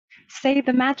Say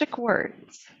the magic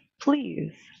words.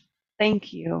 Please.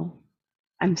 Thank you.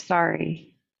 I'm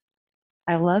sorry.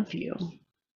 I love you.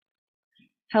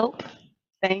 Help.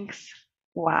 Thanks.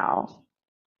 Wow.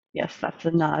 Yes, that's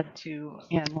a nod to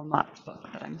Anne Lamott's book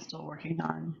that I'm still working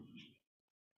on.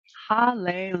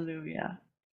 Hallelujah.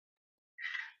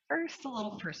 First, a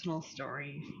little personal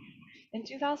story. In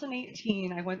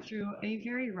 2018, I went through a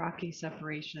very rocky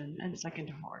separation and second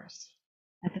divorce.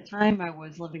 At the time, I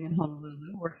was living in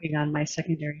Honolulu, working on my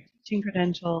secondary teaching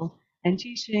credential and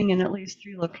teaching in at least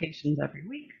 3 locations every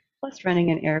week, plus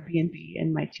running an Airbnb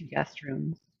in my 2 guest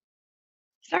rooms.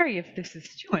 Sorry if this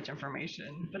is too much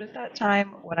information, but at that time,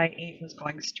 what I ate was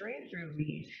going straight through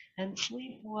me, and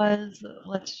sleep was,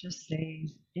 let's just say,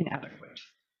 inadequate.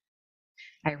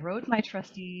 I rode my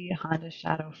trusty Honda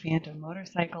Shadow Phantom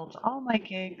motorcycle to all my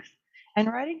gigs, and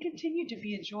riding continued to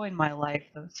be a joy in my life,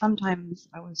 though sometimes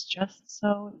I was just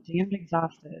so damned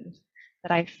exhausted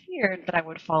that I feared that I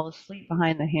would fall asleep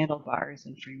behind the handlebars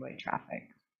in freeway traffic.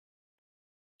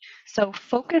 So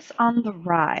focus on the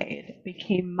ride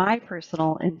became my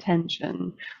personal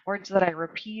intention, words that I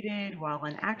repeated while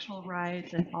in actual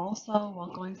rides and also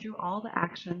while going through all the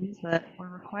actions that were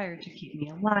required to keep me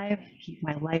alive, keep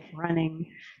my life running,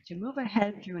 to move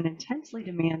ahead through an intensely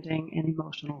demanding and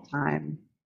emotional time.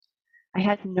 I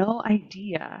had no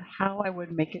idea how I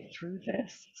would make it through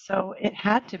this, so it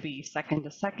had to be second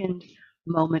to second,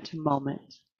 moment to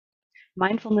moment.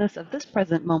 Mindfulness of this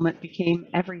present moment became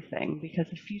everything because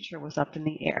the future was up in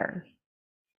the air.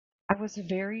 I was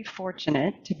very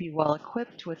fortunate to be well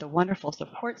equipped with a wonderful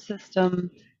support system,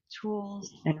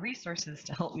 tools, and resources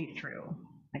to help me through.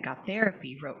 I got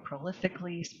therapy, wrote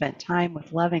prolifically, spent time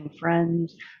with loving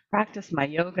friends, practiced my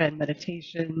yoga and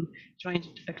meditation, joined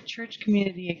a church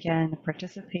community again,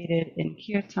 participated in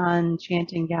kirtan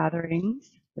chanting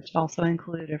gatherings, which also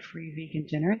included a free vegan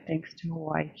dinner thanks to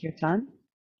Hawaii Kirtan.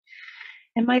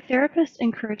 And my therapist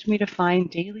encouraged me to find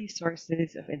daily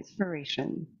sources of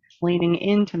inspiration, leaning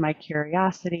into my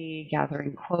curiosity,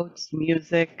 gathering quotes,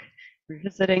 music,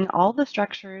 revisiting all the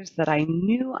structures that I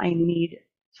knew I need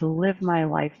to live my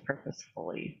life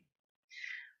purposefully.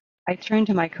 I turned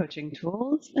to my coaching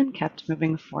tools and kept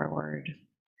moving forward.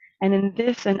 And in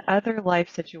this and other life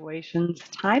situations,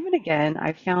 time and again,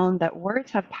 I found that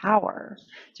words have power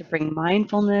to bring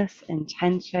mindfulness,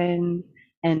 intention,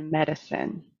 and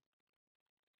medicine.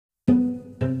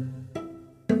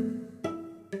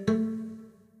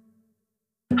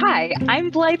 Hi,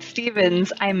 I'm Blythe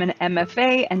Stevens. I'm an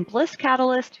MFA and Bliss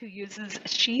Catalyst who uses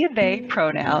she, they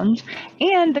pronouns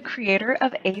and the creator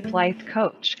of A Blythe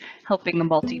Coach, helping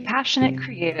multi-passionate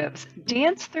creatives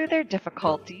dance through their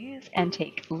difficulties and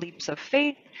take leaps of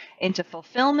faith into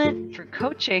fulfillment through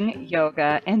coaching,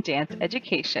 yoga, and dance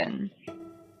education.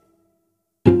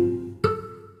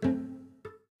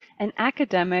 An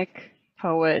academic,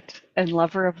 poet, and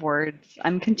lover of words,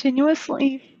 I'm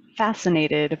continuously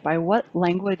fascinated by what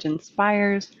language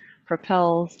inspires,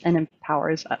 propels, and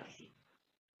empowers us.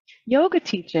 Yoga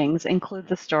teachings include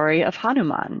the story of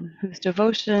Hanuman, whose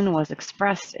devotion was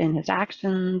expressed in his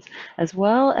actions, as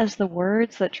well as the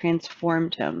words that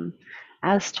transformed him,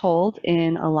 as told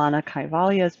in Alana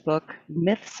Kaivalya's book,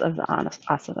 Myths of the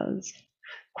Asanas.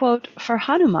 Quote, for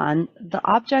Hanuman, the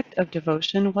object of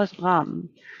devotion was Ram,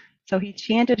 so he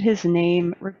chanted his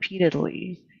name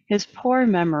repeatedly. His poor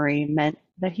memory meant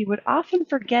that he would often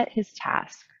forget his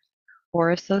task or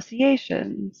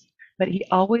associations, but he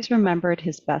always remembered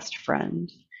his best friend,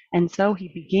 and so he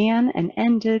began and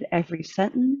ended every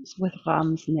sentence with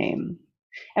Ram's name.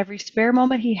 Every spare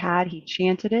moment he had, he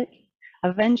chanted it.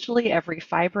 Eventually, every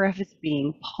fiber of his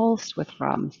being pulsed with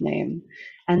Ram's name,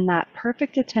 and that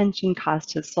perfect attention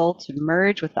caused his soul to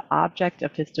merge with the object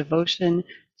of his devotion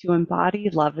to embody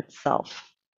love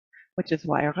itself, which is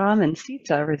why Ram and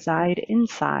Sita reside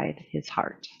inside his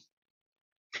heart.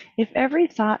 If every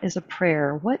thought is a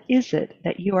prayer, what is it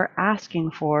that you are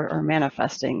asking for or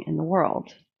manifesting in the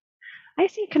world? I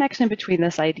see a connection between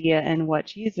this idea and what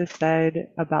Jesus said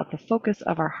about the focus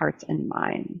of our hearts and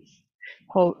minds.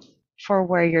 Quote, for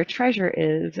where your treasure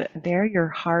is, there your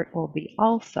heart will be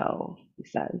also, he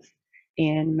says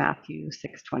in Matthew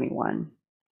 6:21.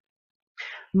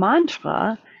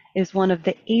 Mantra is one of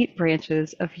the 8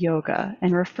 branches of yoga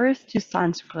and refers to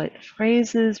Sanskrit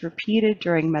phrases repeated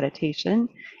during meditation,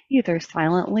 either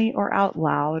silently or out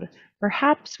loud,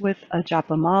 perhaps with a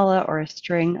japamala or a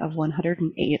string of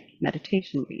 108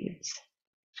 meditation beads.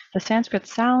 The Sanskrit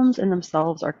sounds in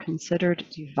themselves are considered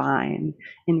divine,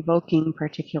 invoking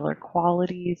particular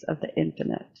qualities of the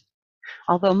infinite.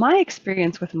 Although my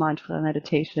experience with mantra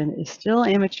meditation is still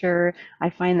amateur, I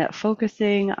find that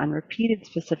focusing on repeated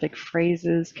specific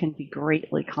phrases can be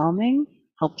greatly calming,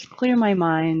 helps clear my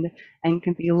mind, and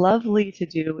can be lovely to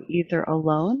do either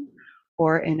alone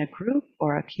or in a group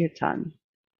or a kirtan.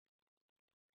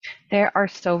 There are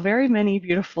so very many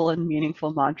beautiful and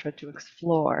meaningful mantra to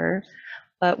explore,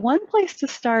 but one place to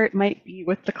start might be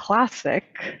with the classic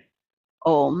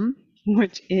Om,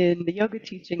 which in the yoga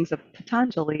teachings of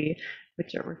Patanjali,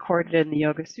 which are recorded in the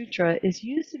Yoga Sutra, is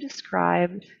used to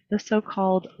describe the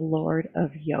so-called Lord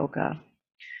of Yoga.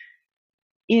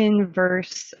 In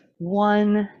verse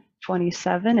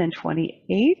 127 and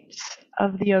 28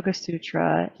 of the Yoga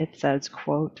Sutra, it says,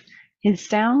 quote, "His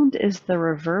sound is the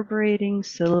reverberating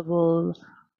syllable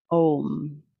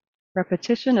Om.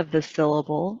 Repetition of this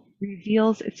syllable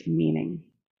reveals its meaning."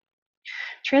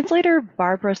 Translator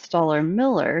Barbara Stoller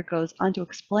Miller goes on to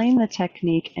explain the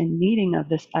technique and meaning of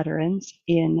this utterance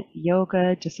in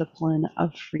Yoga Discipline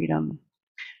of Freedom.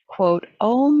 Quote,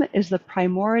 "Om is the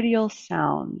primordial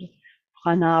sound,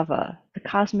 pranava, the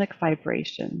cosmic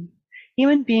vibration.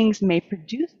 Human beings may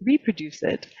reproduce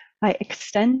it by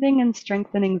extending and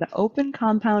strengthening the open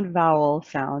compound vowel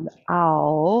sound,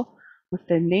 ow, with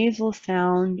the nasal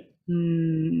sound,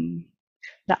 mm.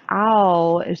 The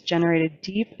ow is generated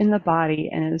deep in the body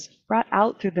and is brought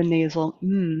out through the nasal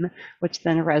which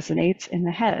then resonates in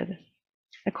the head.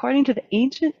 According to the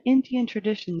ancient Indian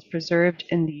traditions preserved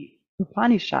in the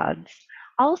Upanishads,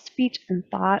 all speech and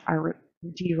thought are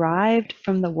derived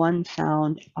from the one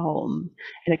sound Om.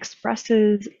 It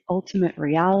expresses ultimate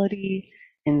reality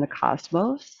in the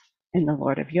cosmos, in the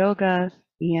Lord of Yoga,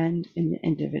 and in the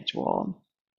individual.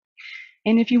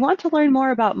 And if you want to learn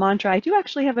more about mantra, I do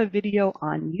actually have a video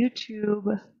on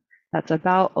YouTube that's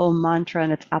about Om mantra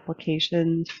and its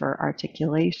applications for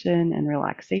articulation and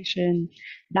relaxation.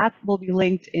 That will be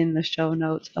linked in the show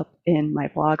notes up in my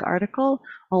blog article,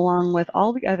 along with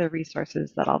all the other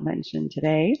resources that I'll mention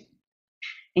today,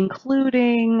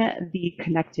 including the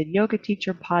Connected Yoga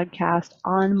Teacher podcast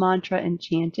on mantra and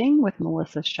chanting with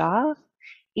Melissa Shah,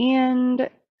 and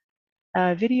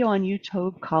a video on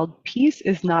YouTube called Peace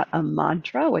is Not a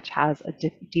Mantra, which has a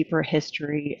deeper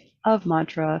history of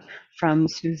mantra from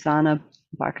Susanna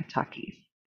Barkataki.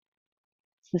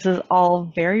 This is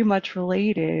all very much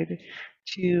related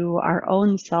to our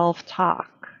own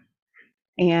self-talk.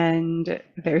 And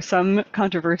there's some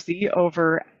controversy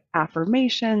over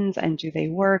affirmations and do they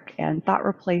work and thought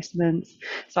replacements.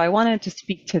 So I wanted to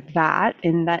speak to that,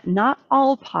 in that not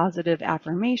all positive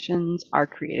affirmations are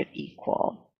created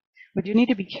equal. We do need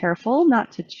to be careful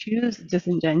not to choose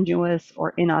disingenuous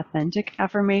or inauthentic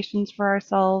affirmations for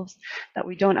ourselves that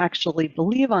we don't actually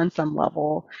believe on some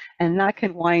level, and that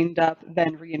can wind up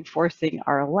then reinforcing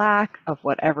our lack of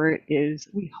whatever it is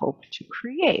we hope to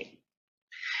create.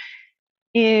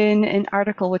 In an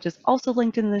article, which is also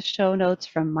linked in the show notes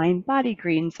from Mind Body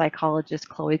Green, psychologist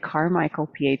Chloe Carmichael,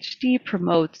 PhD,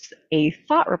 promotes a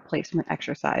thought replacement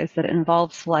exercise that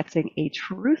involves selecting a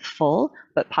truthful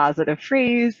but positive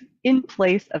phrase in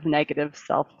place of negative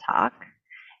self-talk.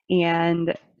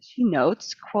 And she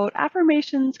notes, quote,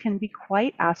 "Affirmations can be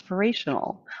quite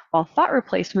aspirational, while thought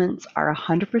replacements are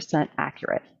 100%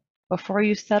 accurate. Before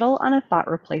you settle on a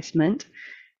thought replacement,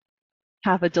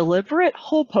 have a deliberate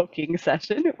hole-poking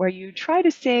session where you try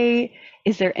to say,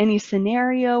 is there any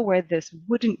scenario where this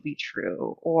wouldn't be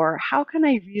true? Or how can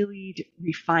I really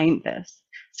refine this?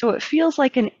 So it feels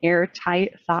like an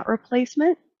airtight thought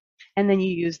replacement. And then you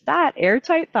use that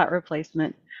airtight thought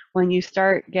replacement when you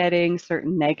start getting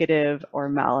certain negative or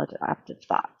maladaptive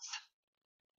thoughts."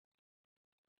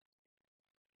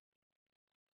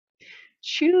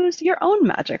 Choose your own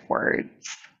magic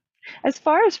words. As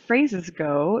far as phrases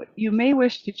go, you may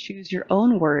wish to choose your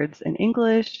own words in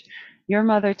English, your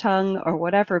mother tongue, or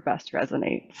whatever best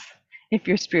resonates. If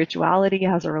your spirituality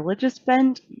has a religious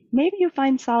bent, maybe you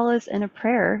find solace in a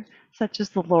prayer, such as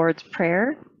the Lord's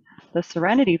Prayer, the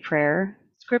Serenity Prayer,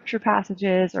 scripture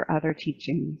passages, or other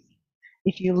teachings.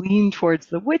 If you lean towards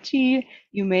the witchy,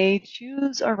 you may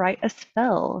choose or write a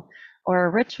spell, or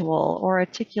a ritual, or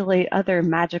articulate other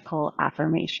magical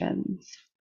affirmations.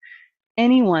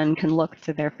 Anyone can look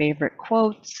to their favorite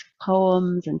quotes,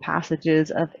 poems, and passages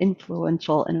of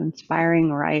influential and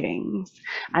inspiring writings.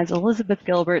 As Elizabeth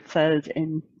Gilbert says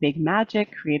in Big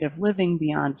Magic, Creative Living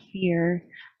Beyond Fear,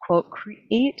 quote,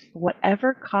 "Create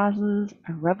whatever causes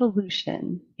a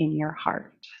revolution in your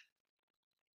heart."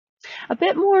 A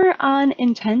bit more on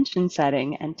intention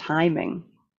setting and timing.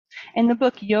 In the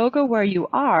book Yoga Where You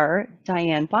Are,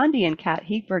 Diane Bondi and Kat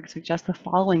Hegberg suggest the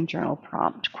following journal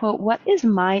prompt, quote, "What is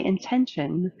my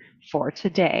intention for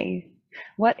today?"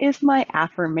 What is my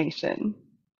affirmation?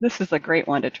 This is a great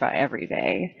one to try every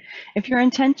day. If your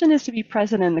intention is to be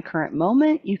present in the current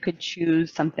moment, you could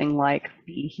choose something like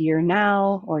be here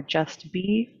now or just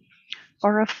be,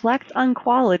 or reflect on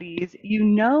qualities you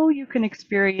know you can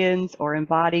experience or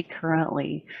embody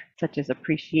currently, such as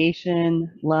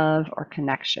appreciation, love, or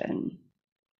connection.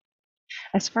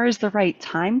 As far as the right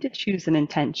time to choose an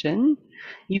intention,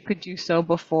 you could do so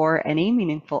before any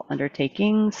meaningful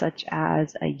undertaking, such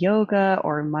as a yoga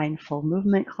or mindful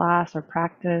movement class or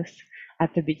practice,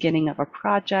 at the beginning of a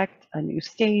project, a new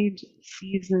stage,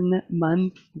 season,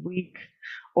 month, week,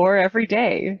 or every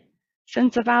day.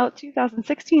 Since about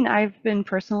 2016, I've been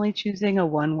personally choosing a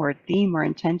one-word theme or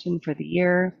intention for the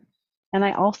year, and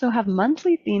I also have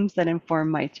monthly themes that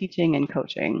inform my teaching and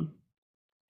coaching.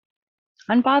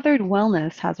 Unbothered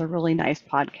Wellness has a really nice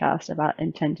podcast about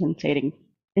intention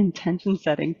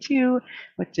setting too,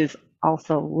 which is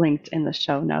also linked in the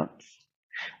show notes.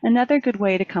 Another good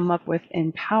way to come up with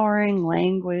empowering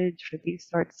language for these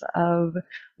sorts of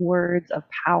words of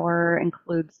power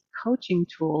includes coaching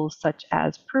tools such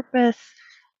as purpose,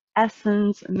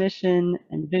 essence, mission,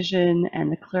 and vision,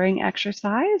 and the clearing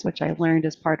exercise, which I learned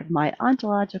as part of my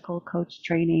ontological coach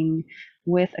training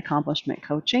with accomplishment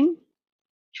coaching.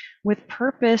 With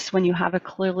purpose, when you have a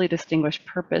clearly distinguished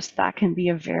purpose, that can be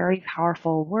a very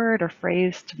powerful word or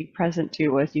phrase to be present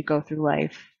to as you go through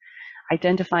life.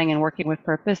 Identifying and working with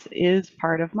purpose is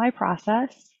part of my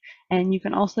process, and you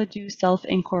can also do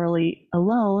self-inquiry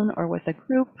alone or with a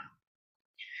group.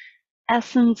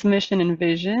 Essence, mission, and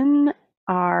vision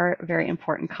are very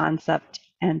important concept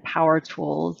and power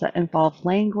tools that involve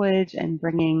language and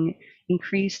bringing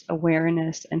increased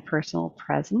awareness and personal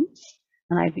presence.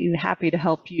 And I'd be happy to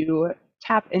help you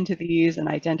tap into these and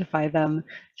identify them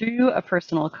through a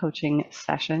personal coaching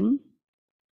session.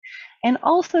 And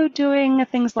also doing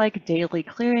things like daily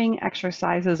clearing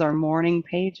exercises or morning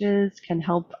pages can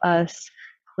help us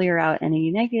clear out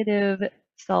any negative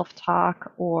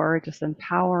self-talk or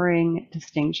disempowering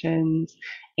distinctions,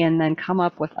 and then come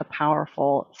up with a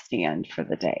powerful stand for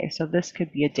the day. So this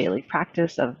could be a daily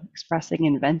practice of expressing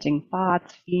and venting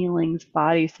thoughts, feelings,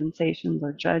 body sensations,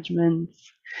 or judgments,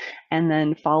 and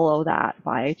then follow that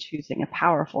by choosing a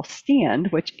powerful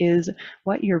stand, which is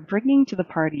what you're bringing to the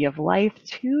party of life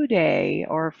today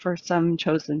or for some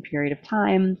chosen period of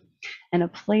time, and a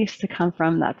place to come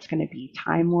from that's going to be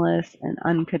timeless and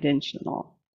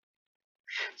unconditional.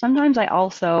 Sometimes I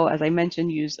also, as I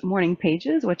mentioned, use morning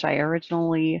pages, which I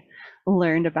originally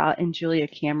learned about in Julia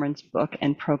Cameron's book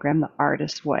and program, The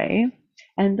Artist's Way.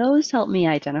 And those help me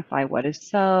identify what is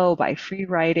so by free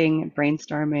writing,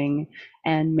 brainstorming,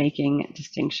 and making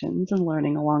distinctions and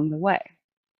learning along the way.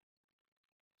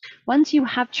 Once you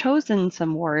have chosen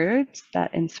some words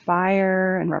that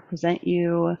inspire and represent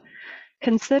you,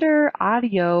 consider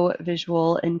audio,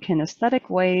 visual, and kinesthetic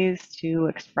ways to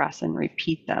express and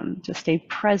repeat them, to stay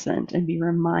present and be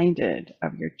reminded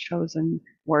of your chosen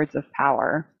words of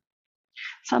power.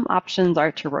 Some options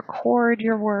are to record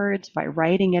your words by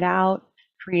writing it out,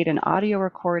 create an audio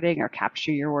recording, or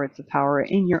capture your words of power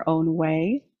in your own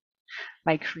way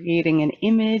by creating an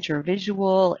image or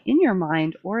visual in your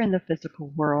mind or in the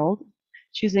physical world,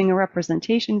 choosing a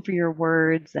representation for your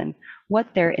words and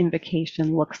what their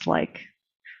invocation looks like.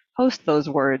 Post those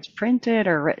words printed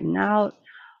or written out,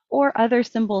 or other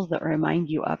symbols that remind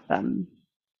you of them.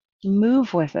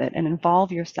 Move with it and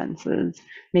involve your senses.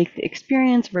 Make the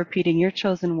experience of repeating your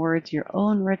chosen words your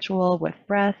own ritual with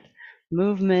breath,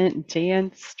 movement,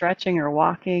 dance, stretching, or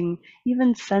walking,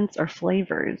 even scents or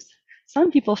flavors. Some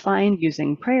people find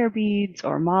using prayer beads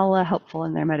or mala helpful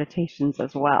in their meditations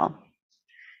as well.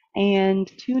 And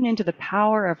tune into the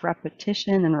power of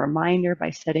repetition and reminder by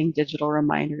setting digital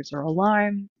reminders or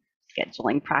alarms,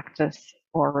 scheduling practice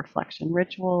or reflection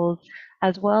rituals,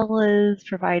 as well as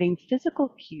providing physical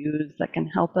cues that can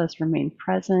help us remain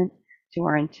present to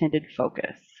our intended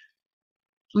focus.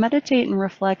 Meditate and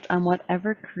reflect on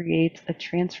whatever creates a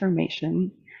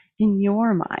transformation in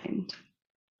your mind.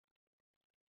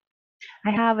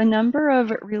 I have a number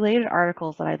of related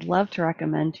articles that I'd love to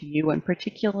recommend to you, in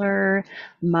particular,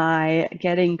 my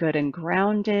Getting Good and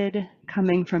Grounded,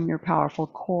 Coming from Your Powerful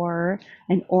Core,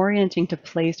 and Orienting to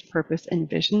Place, Purpose, and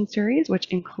Vision series, which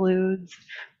includes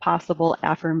possible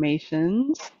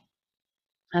affirmations,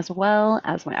 as well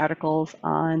as my articles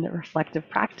on reflective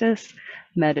practice,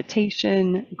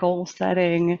 meditation, goal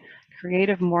setting,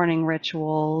 creative morning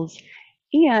rituals,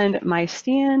 and my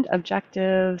stand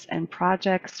objectives and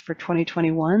projects for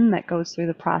 2021 that goes through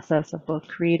the process of both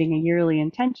creating a yearly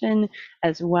intention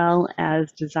as well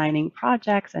as designing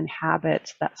projects and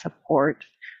habits that support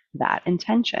that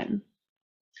intention.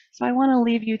 So I want to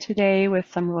leave you today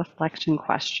with some reflection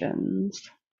questions.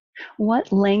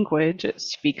 What language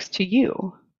speaks to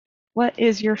you? What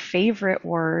is your favorite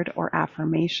word or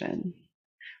affirmation?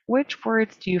 Which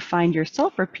words do you find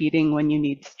yourself repeating when you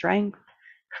need strength,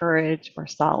 courage, or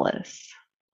solace?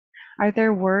 Are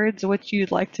there words which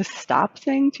you'd like to stop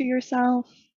saying to yourself?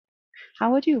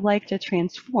 How would you like to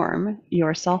transform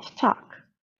your self-talk?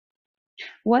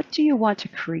 What do you want to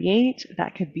create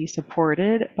that could be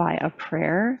supported by a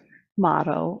prayer,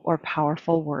 motto, or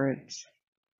powerful words?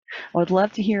 I would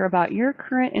love to hear about your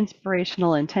current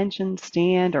inspirational intention,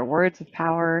 stand, or words of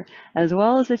power, as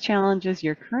well as the challenges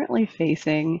you're currently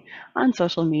facing on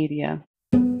social media.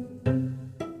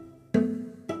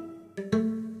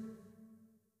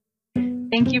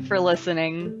 Thank you for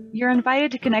listening. You're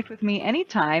invited to connect with me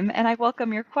anytime, and I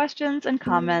welcome your questions and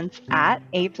comments at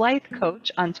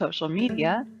AbeLytheCoach on social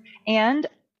media and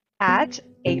at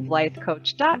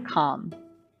abelythecoach.com.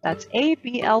 That's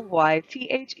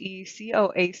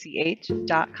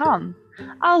ABLYTHECOACH.com.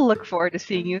 I'll look forward to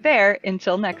seeing you there.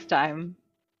 Until next time.